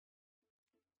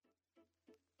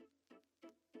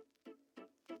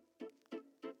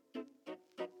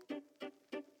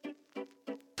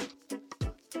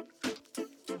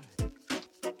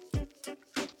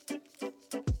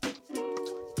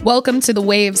Welcome to The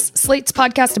Waves, Slate's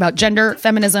podcast about gender,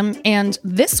 feminism, and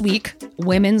this week,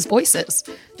 women's voices.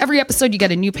 Every episode, you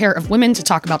get a new pair of women to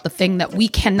talk about the thing that we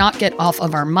cannot get off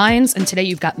of our minds. And today,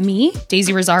 you've got me,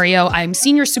 Daisy Rosario. I'm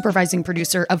senior supervising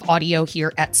producer of audio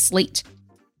here at Slate.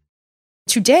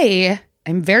 Today,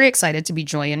 I'm very excited to be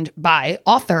joined by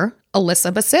author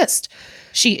Alyssa Basist.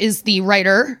 She is the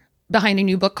writer behind a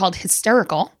new book called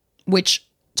Hysterical, which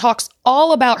talks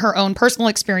all about her own personal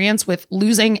experience with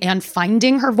losing and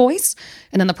finding her voice.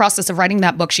 And in the process of writing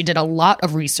that book, she did a lot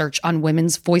of research on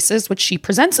women's voices, which she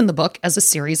presents in the book as a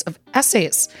series of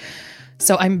essays.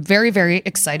 So I'm very, very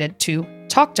excited to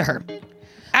talk to her.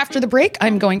 After the break,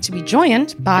 I'm going to be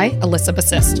joined by Alyssa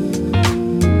Basist.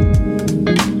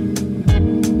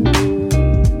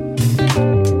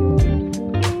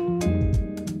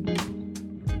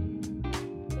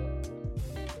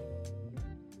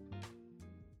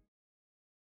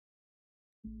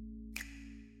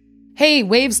 Hey,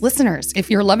 Waves listeners, if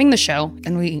you're loving the show,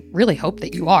 and we really hope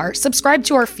that you are, subscribe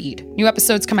to our feed. New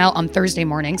episodes come out on Thursday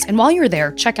mornings, and while you're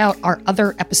there, check out our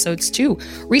other episodes too.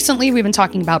 Recently, we've been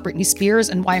talking about Britney Spears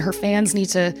and why her fans need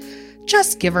to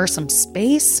just give her some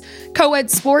space, co-ed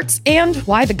sports, and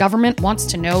why the government wants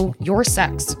to know your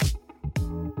sex.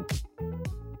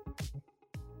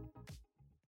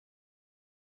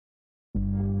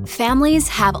 Families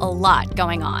have a lot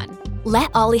going on.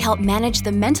 Let Ollie help manage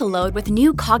the mental load with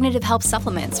new cognitive help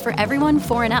supplements for everyone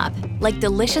 4 and up, like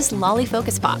delicious Lolly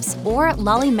Focus Pops or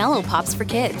Lolly Mellow Pops for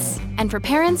kids. And for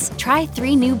parents, try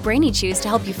 3 new Brainy Chews to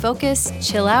help you focus,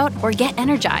 chill out, or get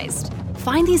energized.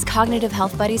 Find these cognitive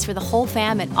health buddies for the whole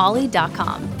fam at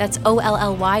ollie.com. That's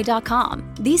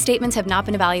OLLY.com. These statements have not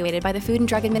been evaluated by the Food and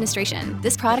Drug Administration.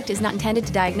 This product is not intended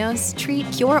to diagnose,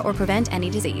 treat, cure, or prevent any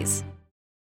disease.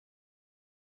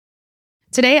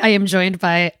 Today, I am joined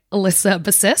by Alyssa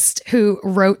Basist, who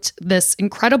wrote this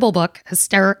incredible book,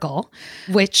 Hysterical,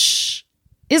 which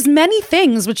is many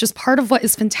things, which is part of what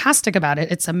is fantastic about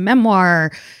it. It's a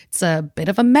memoir. It's a bit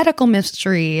of a medical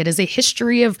mystery. It is a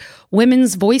history of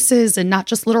women's voices, and not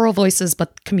just literal voices,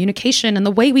 but communication and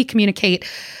the way we communicate.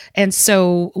 And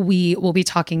so we will be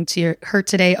talking to her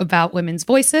today about women's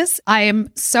voices. I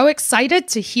am so excited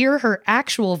to hear her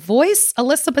actual voice.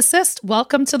 Alyssa Basist,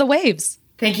 welcome to The Waves.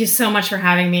 Thank you so much for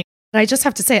having me. I just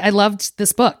have to say, I loved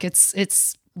this book.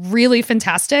 It's really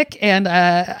fantastic. And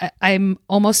I'm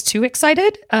almost too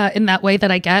excited in that way that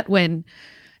I get when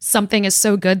something is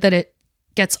so good that it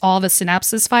gets all the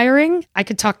synapses firing. I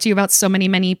could talk to you about so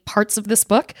many parts of this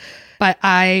book, but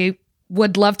I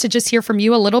would love to just hear from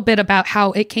you a little bit about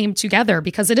how it came together,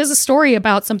 because it is a story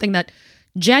about something that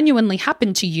genuinely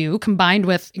happened to you, combined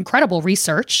with incredible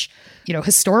research,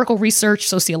 historical research,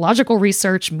 sociological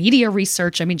research, media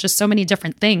research. I mean, just so many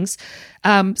different things.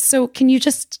 So can you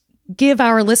just give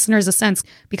our listeners a sense,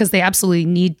 because they absolutely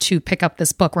need to pick up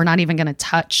this book. We're not even going to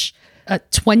touch a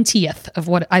 20th of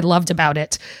what I loved about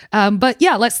it. But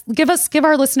yeah, let's give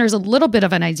our listeners a little bit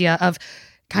of an idea of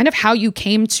kind of how you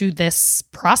came to this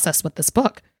process with this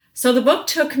book. So the book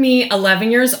took me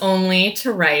 11 years only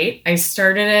to write. I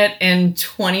started it in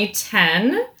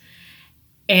 2010,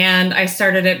 and I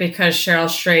started it because Cheryl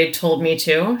Strayed told me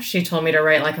to. She told me to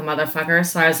write like a motherfucker,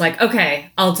 so I was like,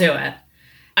 okay, I'll do it.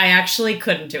 I actually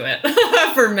couldn't do it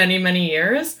for many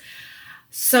years.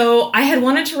 So I had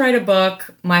wanted to write a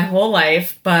book my whole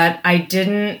life, but I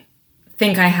didn't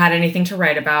think I had anything to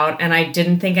write about, and I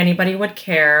didn't think anybody would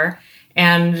care.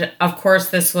 And of course,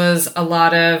 this was a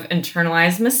lot of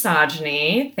internalized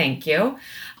misogyny. Thank you.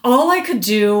 All I could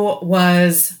do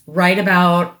was write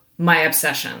about my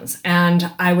obsessions. And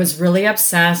I was really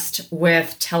obsessed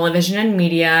with television and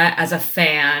media as a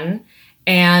fan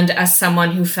and as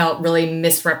someone who felt really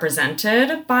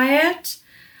misrepresented by it.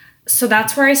 So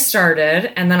that's where I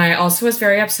started. And then I also was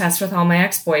very obsessed with all my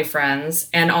ex-boyfriends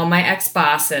and all my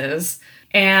ex-bosses.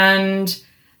 And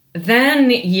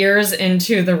then years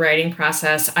into the writing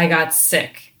process, I got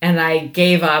sick and I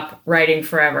gave up writing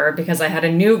forever because I had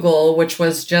a new goal, which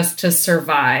was just to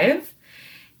survive.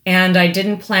 And I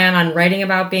didn't plan on writing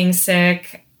about being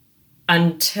sick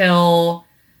until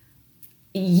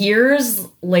years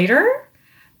later.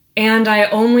 And I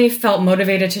only felt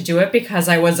motivated to do it because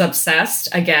I was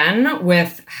obsessed again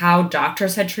with how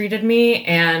doctors had treated me.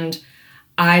 And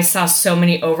I saw so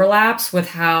many overlaps with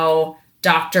how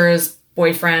doctors,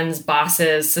 boyfriends,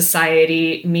 bosses,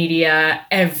 society, media,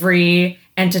 every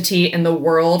entity in the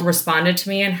world responded to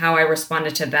me and how I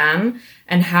responded to them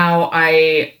and how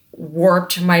I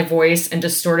warped my voice and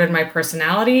distorted my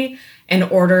personality in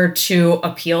order to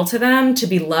appeal to them, to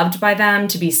be loved by them,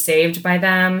 to be saved by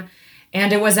them.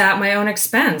 And it was at my own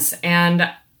expense. And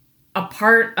a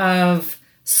part of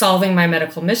solving my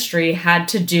medical mystery had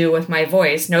to do with my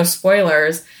voice, no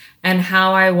spoilers, and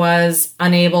how I was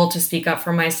unable to speak up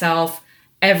for myself,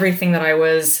 everything that I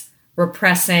was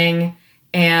repressing,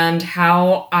 and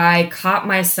how I caught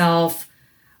myself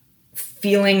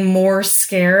feeling more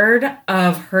scared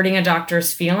of hurting a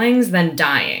doctor's feelings than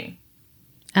dying.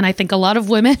 And I think a lot of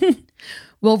women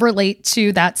will relate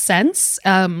to that sense.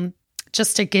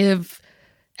 Just to give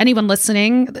anyone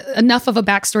listening enough of a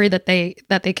backstory that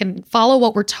they can follow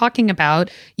what we're talking about.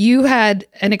 You had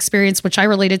an experience which I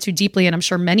related to deeply, and I'm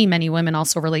sure many, many women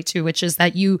also relate to, which is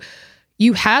that you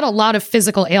had a lot of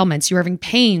physical ailments. You were having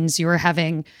pains, you were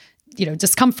having,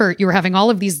 discomfort, you were having all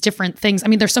of these different things. I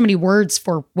mean, there's so many words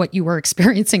for what you were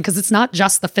experiencing because it's not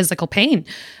just the physical pain.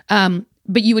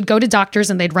 But you would go to doctors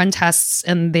and they'd run tests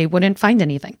and they wouldn't find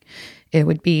anything. It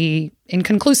would be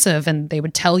inconclusive and they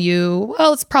would tell you,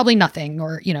 well, it's probably nothing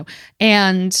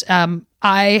and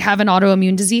I have an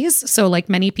autoimmune disease. So like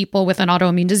many people with an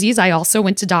autoimmune disease, I also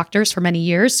went to doctors for many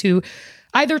years who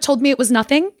either told me it was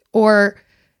nothing or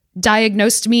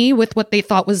diagnosed me with what they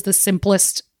thought was the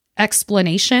simplest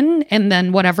explanation. And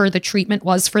then whatever the treatment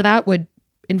was for that would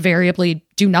invariably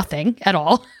do nothing at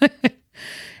all.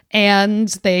 And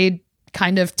they'd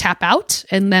kind of tap out,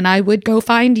 and then I would go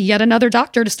find yet another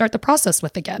doctor to start the process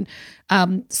with again.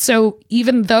 So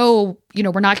even though,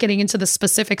 we're not getting into the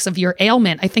specifics of your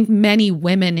ailment, I think many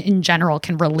women in general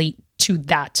can relate to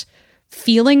that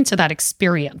feeling, to that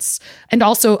experience, and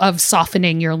also of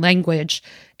softening your language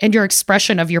and your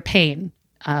expression of your pain,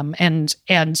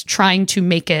 and trying to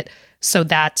make it so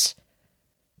that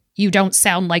you don't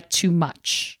sound like too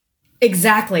much.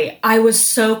 Exactly. I was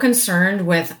so concerned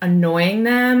with annoying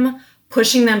them,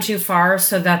 pushing them too far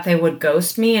so that they would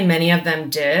ghost me, and many of them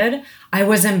did. I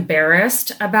was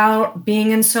embarrassed about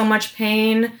being in so much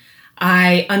pain.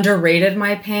 I underrated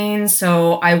my pain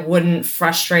so I wouldn't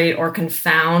frustrate or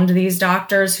confound these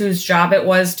doctors whose job it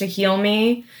was to heal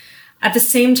me. At the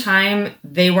same time,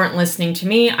 they weren't listening to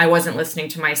me. I wasn't listening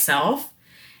to myself.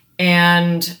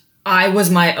 And I was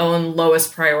my own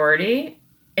lowest priority.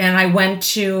 And I went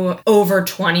to over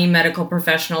 20 medical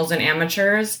professionals and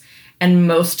amateurs, and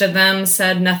most of them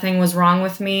said nothing was wrong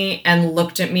with me and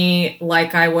looked at me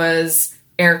like I was,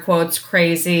 air quotes,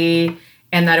 crazy,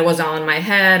 and that it was all in my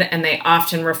head. And they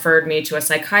often referred me to a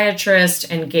psychiatrist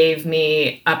and gave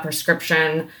me a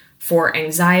prescription for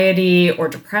anxiety or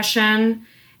depression.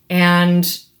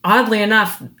 And oddly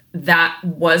enough, that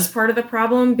was part of the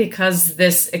problem, because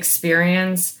this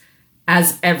experience,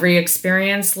 as every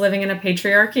experience living in a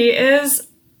patriarchy is,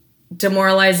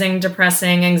 demoralizing,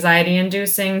 depressing,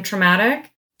 anxiety-inducing, traumatic.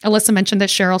 Alyssa mentioned that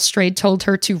Cheryl Strayed told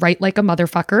her to write like a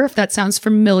motherfucker. If that sounds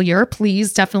familiar,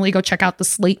 please definitely go check out the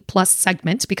Slate Plus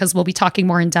segment, because we'll be talking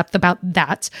more in depth about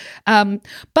that.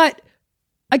 But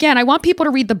again, I want people to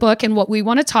read the book, and what we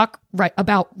want to talk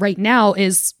about right now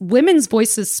is women's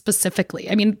voices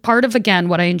specifically. I mean, part of, again,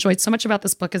 what I enjoyed so much about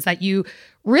this book is that you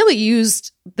really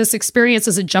used this experience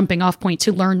as a jumping off point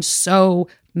to learn so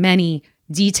many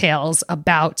details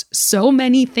about so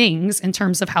many things in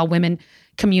terms of how women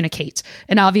communicate.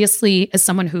 And obviously, as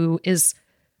someone who is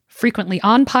frequently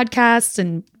on podcasts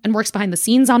and works behind the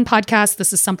scenes on podcasts,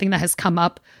 this is something that has come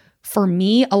up for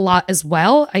me a lot as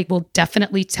well. I will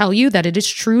definitely tell you that it is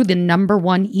true. The number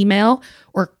one email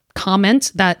or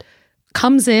comment that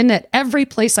comes in at every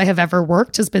place I have ever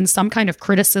worked has been some kind of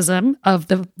criticism of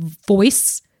the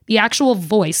voice, the actual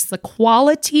voice, the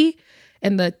quality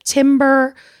and the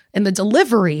timbre and the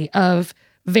delivery of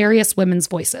various women's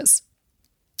voices.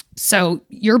 So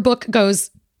your book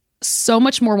goes so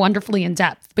much more wonderfully in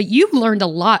depth, but you learned a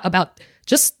lot about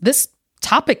just this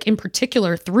topic in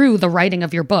particular through the writing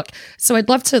of your book. So I'd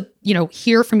love to,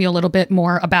 hear from you a little bit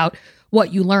more about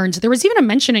what you learned. There was even a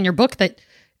mention in your book that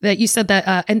you said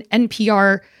that an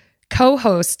NPR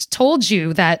co-host told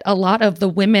you that a lot of the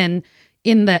women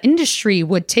in the industry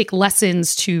would take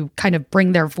lessons to kind of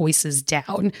bring their voices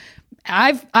down.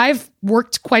 I've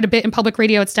worked quite a bit in public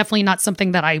radio. It's definitely not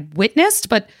something that I witnessed,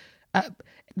 but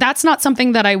that's not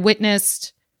something that I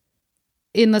witnessed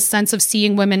in the sense of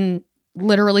seeing women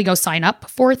literally go sign up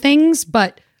for things,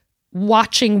 but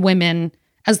watching women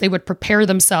as they would prepare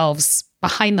themselves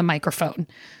behind the microphone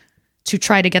to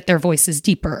try to get their voices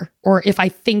deeper. Or if I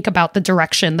think about the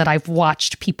direction that I've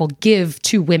watched people give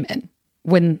to women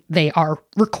when they are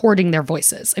recording their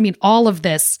voices. I mean, all of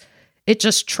this, it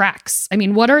just tracks. I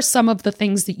mean, what are some of the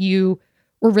things that you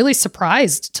were really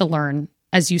surprised to learn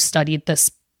as you studied this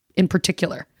in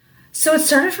particular? So it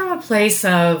started from a place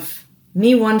of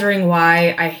me wondering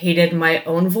why I hated my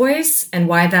own voice and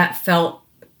why that felt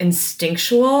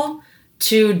instinctual,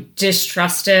 to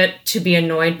distrust it, to be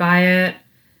annoyed by it,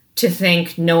 to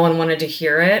think no one wanted to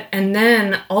hear it. And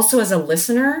then also as a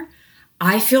listener,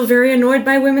 I feel very annoyed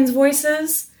by women's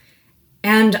voices.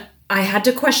 And I had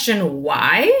to question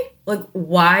why. Like,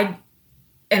 why?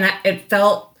 And it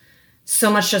felt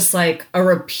so much just like a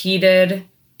repeated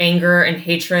anger and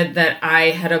hatred that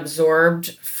I had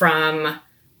absorbed from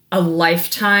a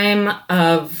lifetime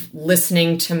of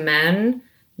listening to men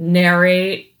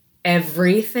narrate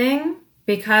everything,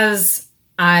 because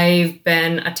I've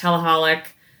been a teleholic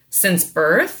since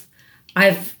birth.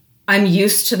 I'm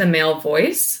used to the male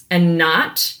voice and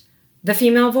not the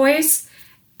female voice.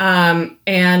 And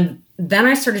then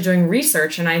I started doing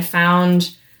research, and I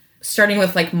found, starting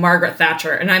with like Margaret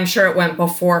Thatcher, and I'm sure it went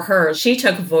before her, she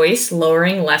took voice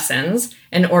lowering lessons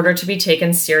in order to be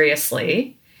taken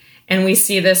seriously. And we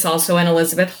see this also in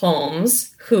Elizabeth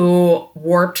Holmes, who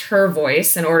warped her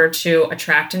voice in order to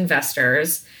attract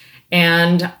investors.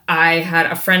 And I had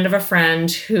a friend of a friend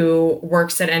who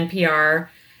works at NPR,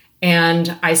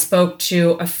 and I spoke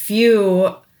to a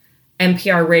few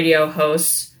NPR radio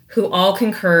hosts who all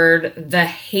concurred the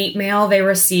hate mail they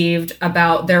received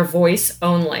about their voice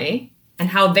only and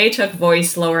how they took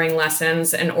voice lowering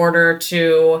lessons in order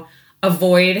to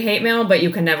avoid hate mail, but you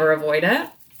can never avoid it.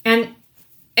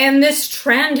 And this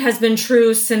trend has been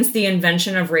true since the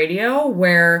invention of radio,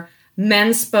 where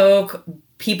men spoke.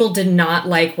 People did not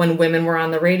like when women were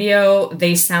on the radio.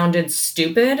 They sounded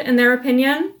stupid, in their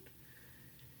opinion.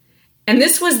 And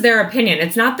this was their opinion.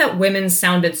 It's not that women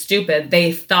sounded stupid.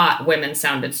 They thought women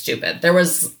sounded stupid. There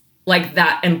was like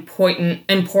that important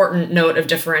note of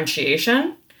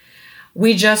differentiation.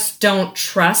 We just don't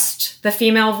trust the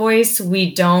female voice.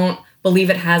 We don't believe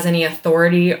it has any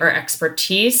authority or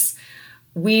expertise.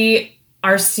 We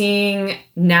are seeing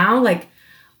now, like,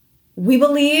 we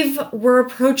believe we're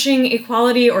approaching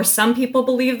equality, or some people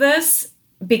believe this,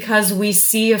 because we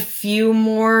see a few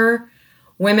more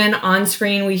women on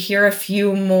screen. We hear a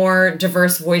few more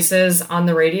diverse voices on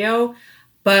the radio.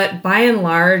 But by and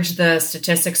large, the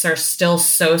statistics are still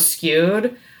so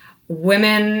skewed.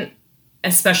 Women,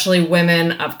 especially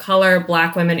women of color,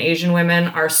 Black women, Asian women,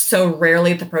 are so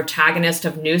rarely the protagonist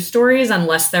of news stories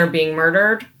unless they're being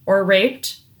murdered or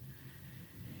raped.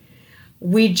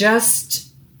 We just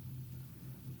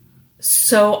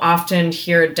so often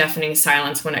hear deafening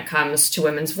silence when it comes to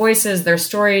women's voices, their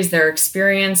stories, their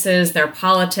experiences, their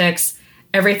politics,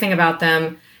 everything about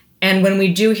them. And when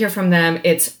we do hear from them,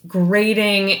 it's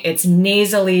grating, it's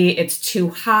nasally, it's too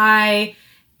high,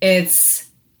 it's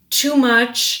too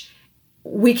much.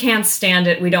 We can't stand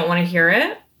it. We don't want to hear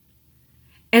it.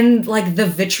 And like the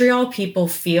vitriol people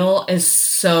feel is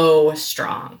so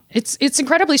strong. It's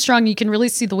incredibly strong. You can really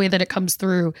see the way that it comes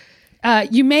through.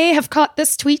 You may have caught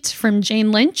this tweet from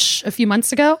Jane Lynch a few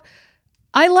months ago.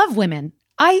 I love women.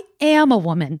 I am a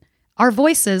woman. Our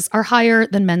voices are higher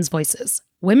than men's voices.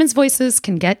 Women's voices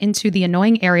can get into the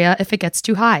annoying area if it gets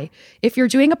too high. If you're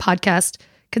doing a podcast,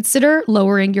 consider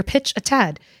lowering your pitch a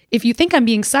tad. If you think I'm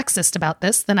being sexist about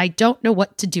this, then I don't know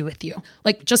what to do with you.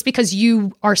 Like, just because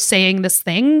you are saying this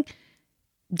thing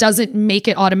doesn't make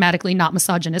it automatically not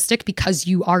misogynistic because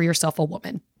you are yourself a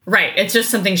woman. Right. It's just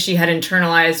something she had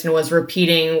internalized and was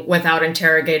repeating without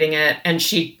interrogating it. And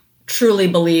she truly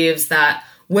believes that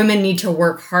women need to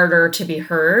work harder to be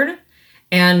heard,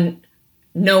 and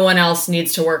no one else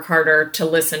needs to work harder to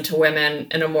listen to women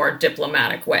in a more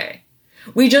diplomatic way.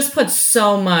 We just put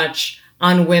so much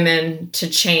on women to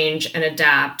change and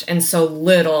adapt, and so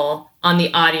little on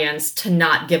the audience to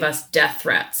not give us death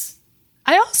threats.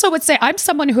 I also would say I'm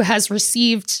someone who has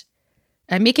received,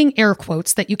 I'm making air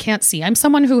quotes that you can't see, I'm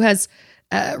someone who has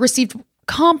received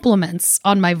compliments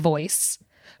on my voice.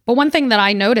 But one thing that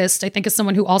I noticed, I think, as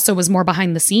someone who also was more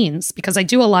behind the scenes, because I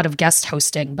do a lot of guest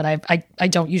hosting, but I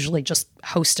don't usually just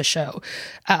host a show,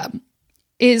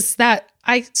 is that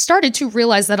I started to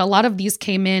realize that a lot of these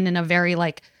came in a very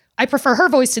like, I prefer her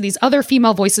voice to these other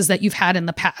female voices that you've had in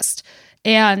the past.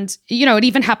 And, you know, it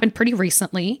even happened pretty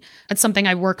recently. It's something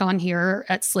I work on here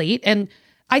at Slate. And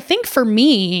I think for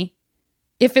me,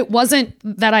 if it wasn't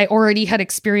that I already had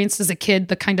experienced as a kid,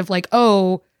 the kind of like,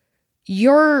 oh,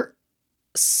 you're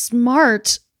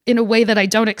smart in a way that I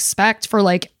don't expect for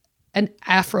like an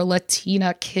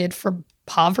Afro-Latina kid from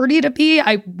poverty to be,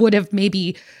 I would have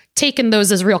maybe taken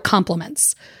those as real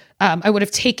compliments. I would have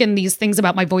taken these things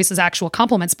about my voice as actual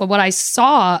compliments. But what I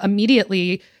saw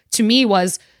immediately to me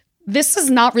was, this is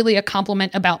not really a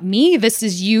compliment about me. This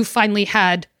is you finally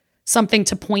had something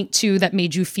to point to that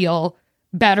made you feel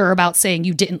better about saying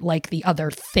you didn't like the other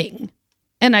thing.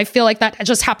 And I feel like that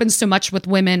just happens so much with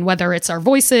women, whether it's our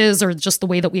voices or just the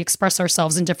way that we express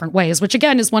ourselves in different ways, which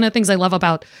again is one of the things I love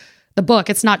about the book,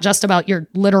 it's not just about your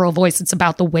literal voice. It's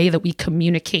about the way that we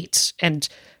communicate and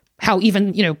how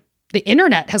even, the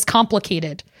internet has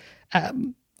complicated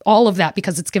all of that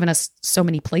because it's given us so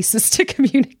many places to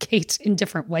communicate in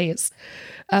different ways.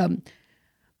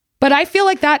 But I feel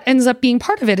like that ends up being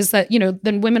part of it, is that,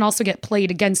 then women also get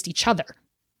played against each other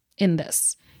in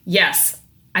this. Yes.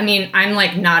 I mean, I'm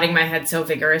like nodding my head so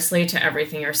vigorously to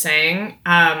everything you're saying.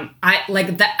 I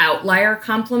like the outlier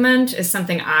compliment is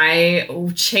something I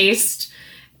chased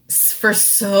for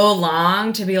so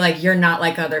long, to be like, you're not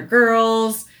like other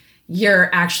girls. You're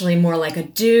actually more like a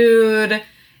dude.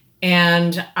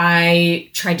 And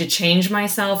I tried to change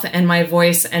myself and my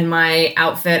voice and my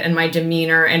outfit and my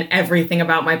demeanor and everything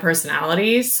about my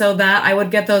personality so that I would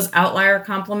get those outlier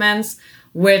compliments,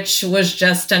 which was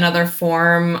just another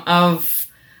form of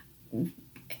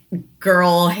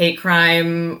girl hate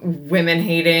crime, women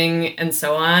hating, and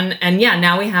so on. And yeah,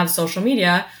 now we have social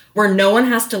media where no one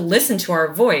has to listen to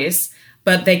our voice,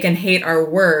 but they can hate our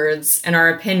words and our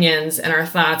opinions and our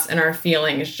thoughts and our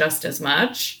feelings just as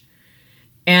much.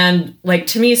 And like,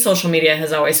 to me, social media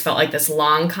has always felt like this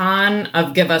long con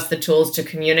of give us the tools to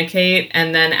communicate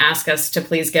and then ask us to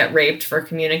please get raped for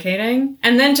communicating.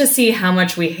 And then to see how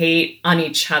much we hate on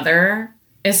each other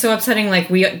is so upsetting. Like,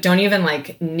 we don't even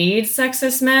like need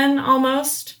sexist men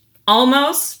almost.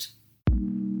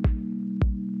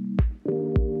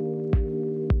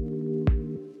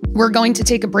 We're going to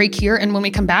take a break here, and when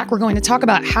we come back, we're going to talk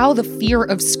about how the fear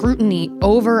of scrutiny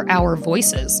over our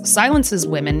voices silences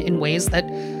women in ways that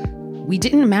we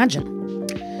didn't imagine.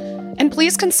 And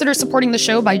please consider supporting the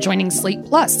show by joining Slate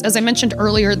Plus. As I mentioned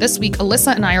earlier, this week,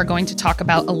 Alyssa and I are going to talk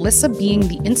about Alyssa being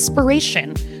the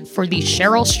inspiration for the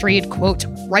Cheryl Strayed quote,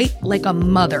 "Write like a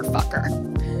motherfucker."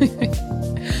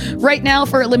 Right now,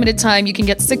 for a limited time, you can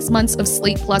get 6 months of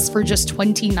Slate Plus for just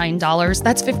 $29.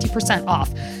 That's 50%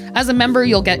 off. As a member,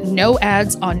 you'll get no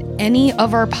ads on any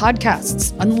of our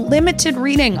podcasts, unlimited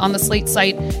reading on the Slate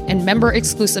site, and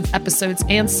member-exclusive episodes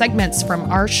and segments from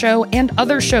our show and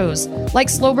other shows, like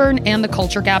Slow Burn and the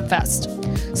Culture Gab Fest.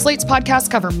 Slate's podcasts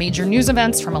cover major news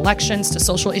events, from elections to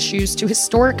social issues to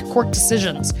historic court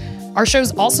decisions. Our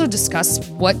shows also discuss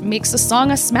what makes a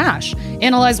song a smash,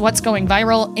 analyze what's going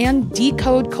viral, and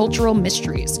decode cultural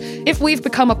mysteries. If we've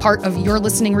become a part of your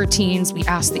listening routines, we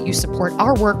ask that you support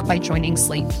our work by joining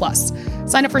Slate Plus.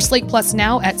 Sign up for Slate Plus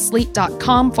now at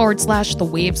slate.com/The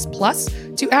Waves Plus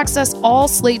to access all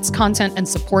Slate's content and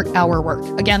support our work.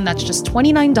 Again, that's just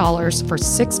 $29 for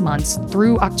 6 months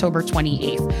through October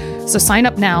 28th. So sign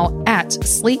up now at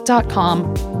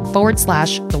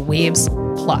slate.com/The Waves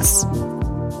Plus.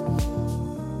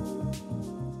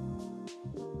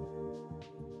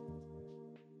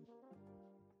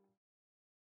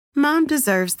 Mom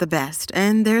deserves the best,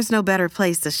 and there's no better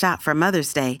place to shop for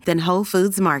Mother's Day than Whole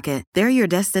Foods Market. They're your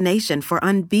destination for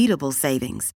unbeatable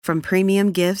savings, from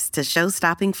premium gifts to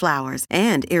show-stopping flowers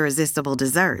and irresistible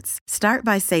desserts. Start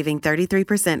by saving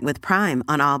 33% with Prime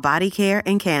on all body care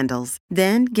and candles.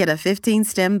 Then get a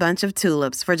 15-stem bunch of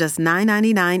tulips for just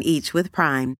 $9.99 each with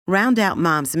Prime. Round out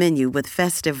Mom's menu with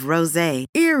festive rosé,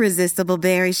 irresistible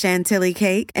berry chantilly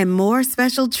cake, and more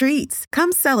special treats.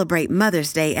 Come celebrate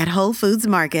Mother's Day at Whole Foods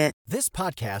Market. This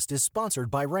podcast is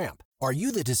sponsored by Ramp. Are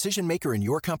you the decision maker in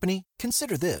your company?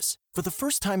 Consider this. For the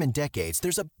first time in decades,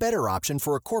 there's a better option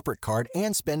for a corporate card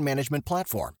and spend management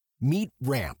platform. Meet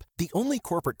Ramp, the only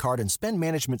corporate card and spend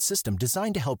management system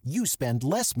designed to help you spend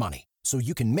less money so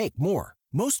you can make more.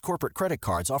 Most corporate credit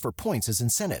cards offer points as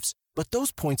incentives, but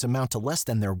those points amount to less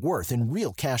than their worth in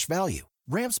real cash value.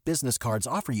 Ramp's business cards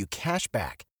offer you cash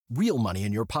back, real money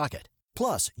in your pocket.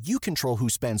 Plus, you control who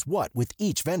spends what with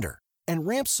each vendor. And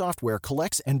Ramp software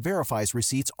collects and verifies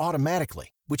receipts automatically,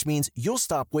 which means you'll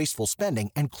stop wasteful spending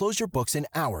and close your books in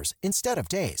hours instead of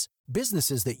days.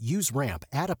 Businesses that use Ramp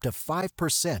add up to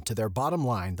 5% to their bottom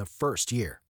line the first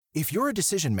year. If you're a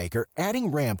decision maker,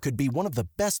 adding Ramp could be one of the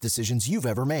best decisions you've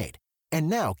ever made. And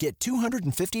now get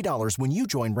 $250 when you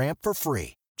join Ramp for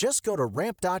free. Just go to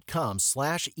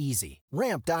ramp.com/easy.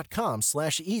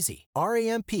 Ramp.com/easy.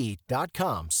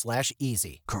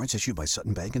 RAMP.com/easy. Cards issued by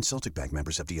Sutton Bank and Celtic Bank,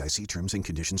 members of FDIC. Terms and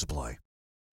conditions apply.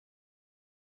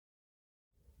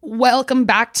 Welcome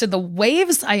back to The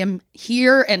Waves. I am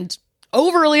here and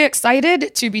overly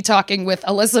excited to be talking with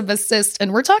Elizabeth Sist,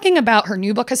 and we're talking about her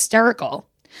new book, Hysterical,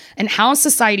 and how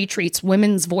society treats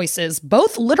women's voices,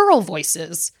 both literal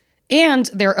voices, and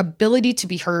their ability to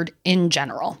be heard in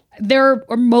general. There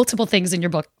are multiple things in your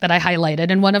book that I highlighted,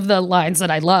 and one of the lines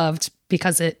that I loved,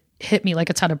 because it hit me like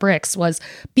a ton of bricks, was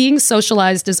being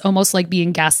socialized is almost like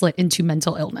being gaslit into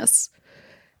mental illness.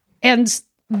 And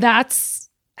that's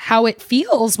how it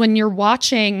feels when you're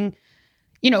watching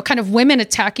kind of women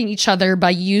attacking each other by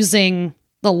using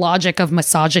the logic of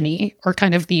misogyny or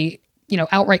kind of the,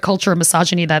 outright culture of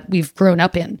misogyny that we've grown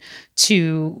up in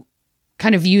to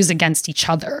kind of use against each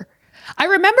other. I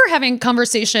remember having a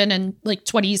conversation in like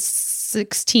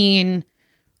 2016,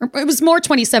 or it was more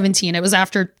 2017. It was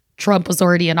after Trump was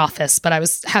already in office, but I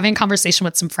was having a conversation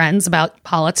with some friends about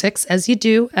politics, as you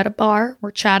do at a bar.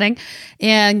 We're chatting.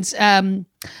 And I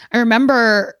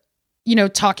remember,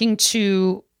 talking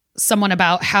to someone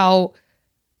about how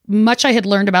much I had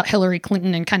learned about Hillary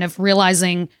Clinton and kind of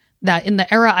realizing that in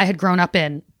the era I had grown up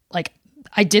in, like,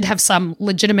 I did have some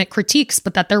legitimate critiques,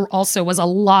 but that there also was a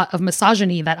lot of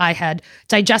misogyny that I had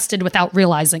digested without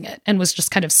realizing it and was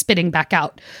just kind of spitting back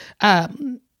out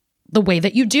the way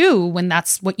that you do when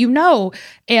that's what you know.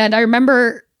 And I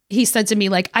remember he said to me,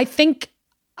 like, I think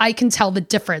I can tell the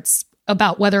difference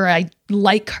about whether I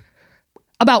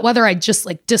just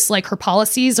like dislike her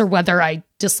policies or whether I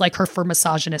dislike her for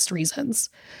misogynist reasons.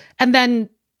 And then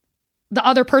the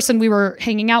other person we were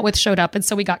hanging out with showed up, and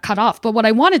so we got cut off. But what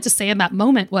I wanted to say in that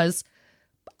moment was,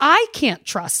 I can't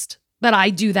trust that I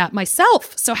do that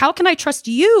myself. So how can I trust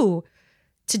you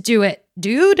to do it,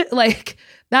 dude? Like,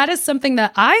 that is something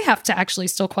that I have to actually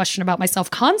still question about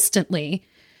myself constantly.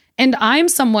 And I'm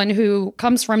someone who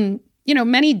comes from,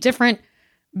 many different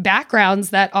backgrounds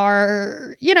that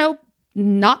are,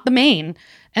 not the main.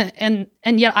 And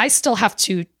yet I still have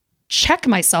to check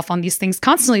myself on these things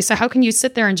constantly. So how can you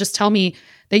sit there and just tell me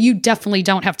that you definitely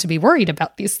don't have to be worried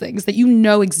about these things, that you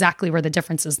know exactly where the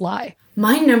differences lie?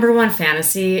 My number one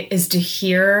fantasy is to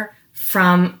hear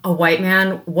from a white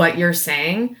man what you're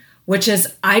saying, which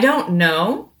is, I don't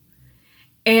know.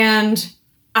 And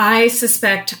I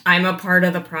suspect I'm a part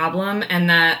of the problem, and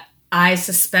that I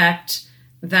suspect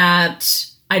that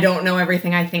I don't know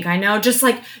everything I think I know.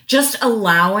 Just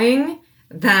allowing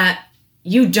that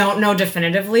you don't know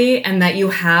definitively and that you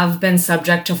have been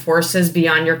subject to forces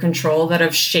beyond your control that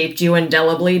have shaped you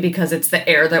indelibly because it's the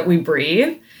air that we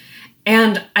breathe.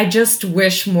 And I just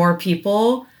wish more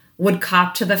people would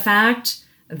cop to the fact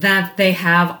that they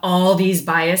have all these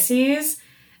biases,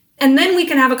 and then we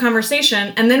can have a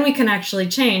conversation, and then we can actually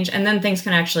change, and then things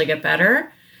can actually get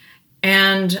better.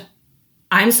 And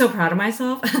I'm so proud of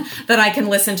myself that I can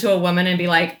listen to a woman and be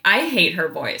like, I hate her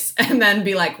voice. And then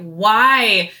be like,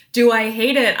 why do I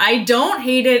hate it? I don't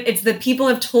hate it. It's the people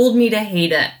have told me to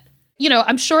hate it.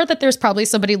 I'm sure that there's probably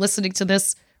somebody listening to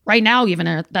this right now,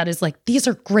 even that is like, these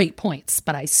are great points,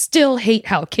 but I still hate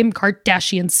how Kim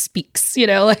Kardashian speaks.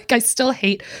 I still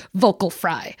hate vocal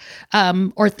fry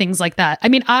or things like that. I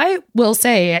mean, I will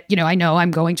say, I know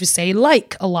I'm going to say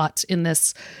like a lot in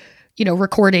this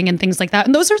recording and things like that.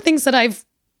 And those are things that I've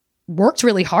worked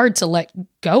really hard to let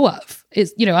go of.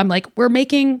 I'm like, we're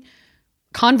making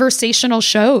conversational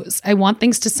shows. I want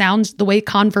things to sound the way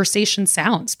conversation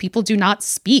sounds. People do not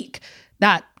speak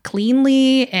that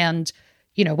cleanly and,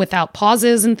 without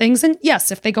pauses and things. And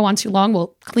yes, if they go on too long,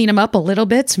 we'll clean them up a little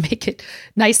bit to make it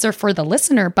nicer for the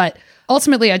listener. But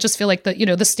ultimately, I just feel like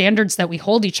the standards that we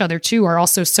hold each other to are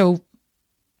also so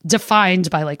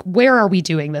defined by like, where are we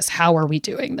doing this? How are we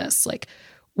doing this? Like,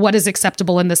 what is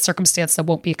acceptable in this circumstance that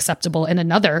won't be acceptable in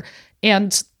another?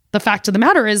 And the fact of the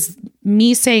matter is,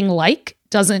 me saying like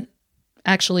doesn't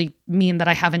actually mean that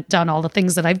I haven't done all the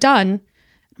things that I've done.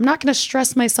 I'm not going to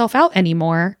stress myself out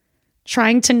anymore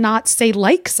trying to not say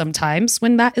like sometimes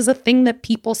when that is a thing that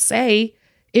people say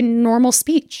in normal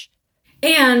speech.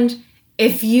 And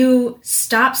if you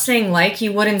stop saying like,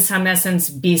 you would in some essence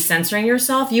be censoring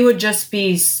yourself. You would just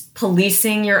be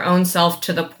policing your own self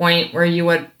to the point where you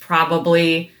would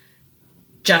probably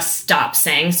just stop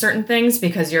saying certain things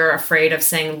because you're afraid of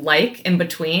saying like in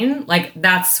between. Like,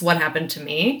 that's what happened to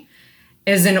me,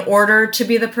 is in order to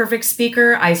be the perfect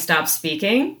speaker, I stopped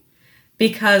speaking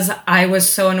because I was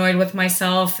so annoyed with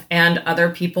myself, and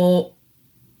other people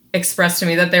expressed to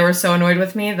me that they were so annoyed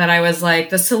with me that I was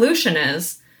like, the solution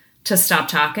is to stop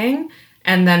talking.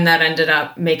 And then that ended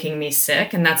up making me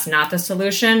sick, and that's not the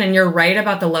solution. And you're right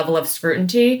about the level of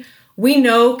scrutiny. We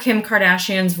know Kim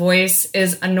Kardashian's voice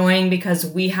is annoying because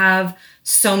we have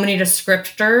so many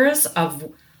descriptors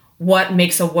of what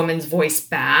makes a woman's voice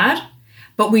bad,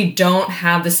 but we don't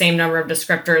have the same number of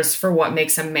descriptors for what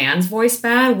makes a man's voice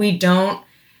bad. We don't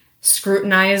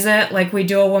scrutinize it like we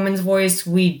do a woman's voice.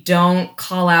 We don't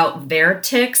call out their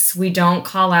tics. We don't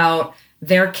call out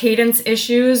their cadence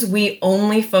issues. We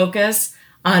only focus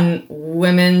on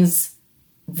women's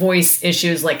voice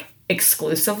issues like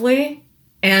exclusively.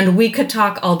 And we could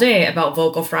talk all day about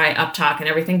vocal fry, uptalk, and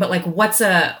everything, but like, what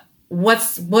are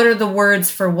the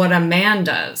words for what a man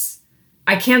does?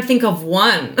 I can't think of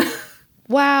one.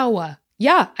 Wow.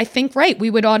 Yeah, I think, right.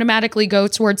 We would automatically go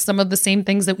towards some of the same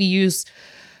things that we use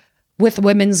with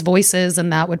women's voices.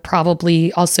 And that would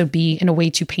probably also be in a way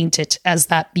to paint it as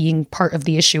that being part of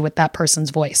the issue with that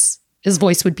person's voice. His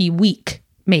voice would be weak,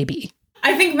 maybe.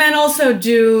 I think men also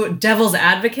do devil's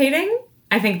advocating.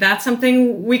 I think that's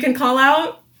something we can call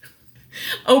out.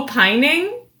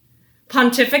 Opining,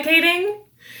 pontificating.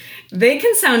 They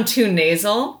can sound too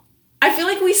nasal. I feel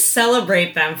like we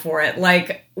celebrate them for it.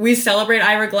 Like, we celebrate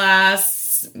Ira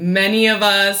Glass. Many of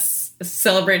us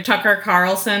celebrate Tucker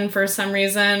Carlson for some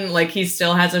reason. Like, he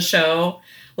still has a show.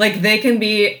 Like, they can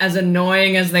be as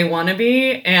annoying as they want to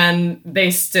be, and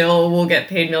they still will get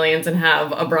paid millions and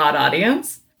have a broad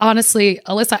audience. Honestly,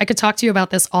 Alyssa, I could talk to you about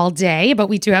this all day, but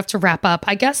we do have to wrap up.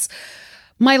 I guess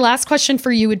my last question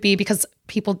for you would be, because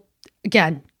people,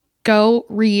 again, go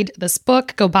read this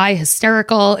book, go buy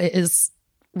Hysterical. It is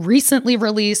recently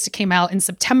released. It came out in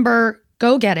September.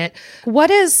 Go get it. What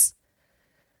is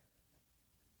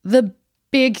the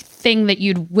big thing that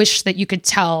you'd wish that you could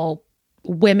tell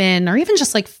women, or even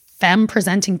just like femme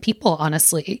presenting people,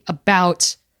 honestly,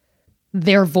 about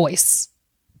their voice?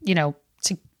 You know,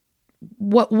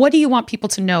 what do you want people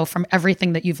to know from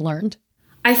everything that you've learned?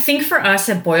 I think for us,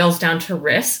 it boils down to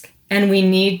risk, and we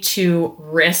need to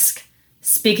risk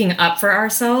speaking up for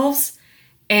ourselves.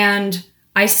 And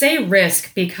I say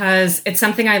risk because it's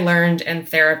something I learned in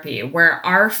therapy, where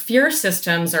our fear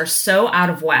systems are so out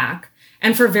of whack,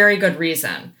 and for very good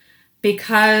reason,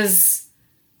 because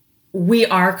we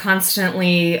are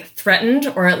constantly threatened,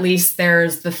 or at least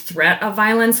there's the threat of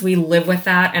violence. We live with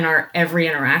that in our every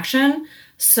interaction.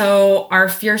 So our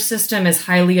fear system is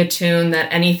highly attuned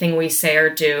that anything we say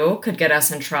or do could get us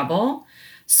in trouble.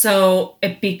 So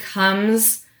it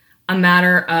becomes a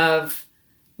matter of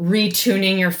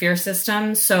retuning your fear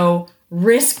system. So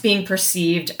risk being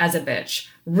perceived as a bitch,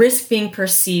 risk being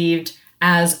perceived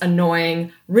as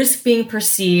annoying, risk being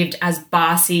perceived as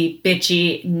bossy,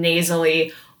 bitchy,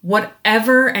 nasally,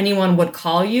 whatever anyone would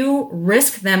call you,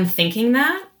 risk them thinking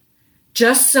that,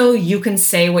 just so you can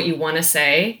say what you want to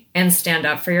say and stand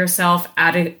up for yourself,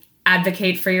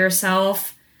 advocate for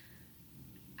yourself,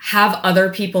 have other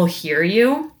people hear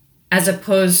you, as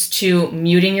opposed to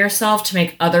muting yourself to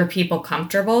make other people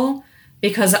comfortable.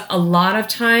 Because a lot of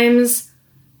times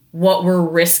what we're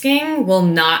risking will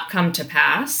not come to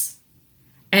pass.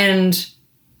 And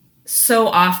so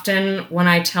often when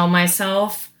I tell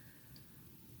myself,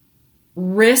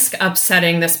 risk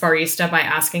upsetting this barista by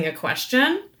asking a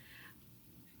question,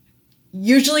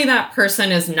 usually that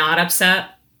person is not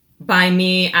upset by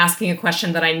me asking a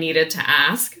question that I needed to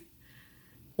ask.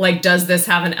 Like, does this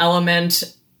have an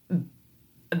element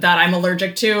that I'm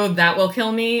allergic to that will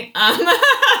kill me?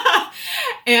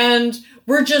 And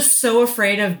we're just so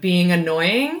afraid of being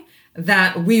annoying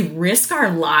that we risk our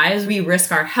lives, we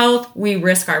risk our health, we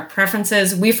risk our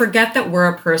preferences. We forget that we're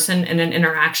a person in an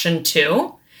interaction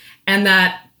too, and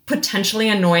that potentially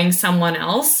annoying someone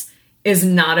else is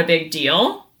not a big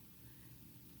deal.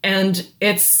 And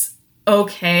it's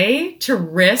okay to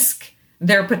risk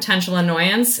their potential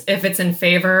annoyance if it's in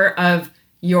favor of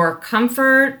your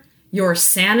comfort, your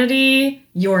sanity,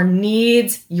 your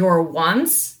needs, your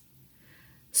wants.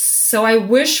 So I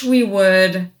wish we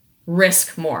would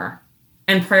risk more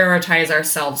and prioritize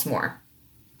ourselves more.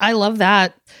 I love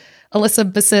that.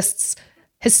 Alyssa Basist's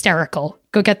Hysterical.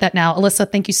 Go get that now. Alyssa,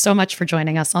 thank you so much for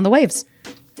joining us on The Waves.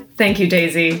 Thank you,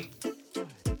 Daisy.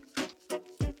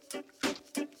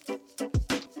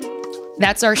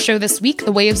 That's our show this week.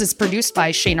 The Waves is produced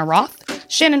by Shayna Roth.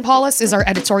 Shannon Paulus is our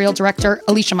editorial director.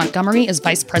 Alicia Montgomery is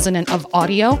vice president of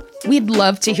audio. We'd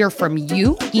love to hear from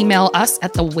you. Email us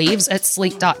at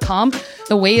thewaves@slate.com.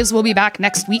 The Waves will be back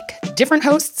next week. Different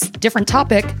hosts, different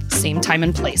topic, same time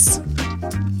and place.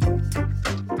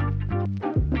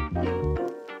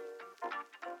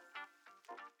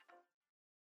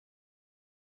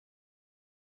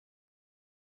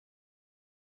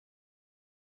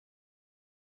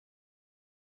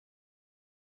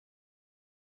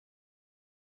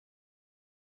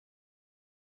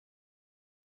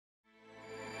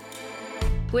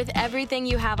 With everything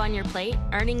you have on your plate,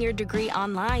 earning your degree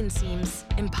online seems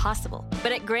impossible.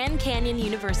 But at Grand Canyon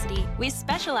University, we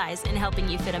specialize in helping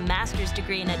you fit a master's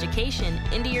degree in education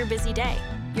into your busy day.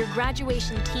 Your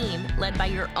graduation team, led by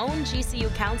your own GCU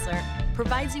counselor,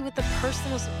 provides you with the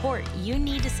personal support you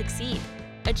need to succeed.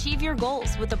 Achieve your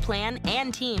goals with a plan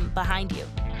and team behind you.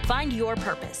 Find your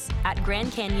purpose at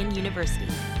Grand Canyon University.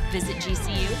 Visit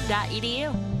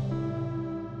gcu.edu.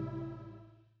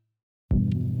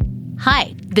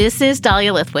 Hi, This is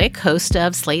Dahlia Lithwick, host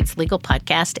of Slate's legal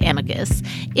podcast, Amicus.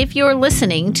 If you're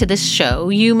listening to this show,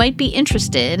 you might be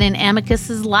interested in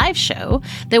Amicus's live show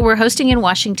that we're hosting in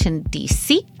Washington,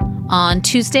 D.C. on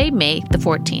Tuesday, May the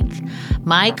 14th.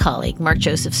 My colleague, Mark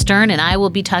Joseph Stern, and I will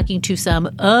be talking to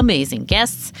some amazing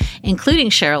guests, including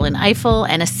Sherrilyn Ifill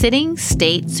and a sitting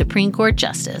state Supreme Court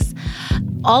justice,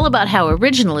 all about how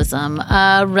originalism,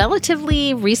 a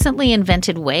relatively recently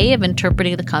invented way of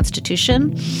interpreting the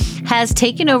Constitution, has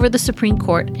taken over the Supreme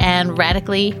Court and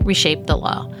radically reshaped the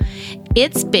law.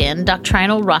 It's been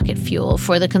doctrinal rocket fuel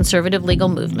for the conservative legal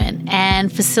movement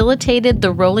and facilitated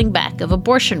the rolling back of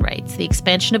abortion rights, the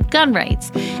expansion of gun rights,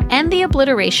 and the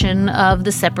obliteration of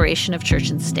the separation of church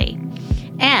and state.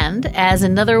 And as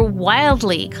another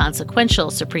wildly consequential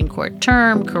Supreme Court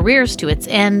term careers to its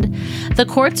end, the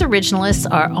court's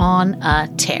originalists are on a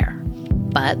tear.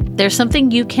 But there's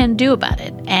something you can do about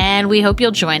it, and we hope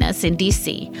you'll join us in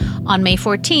D.C. on May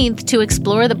 14th to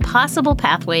explore the possible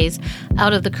pathways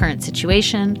out of the current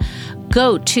situation.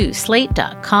 Go to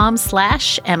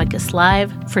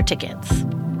slate.com/amicuslive for tickets.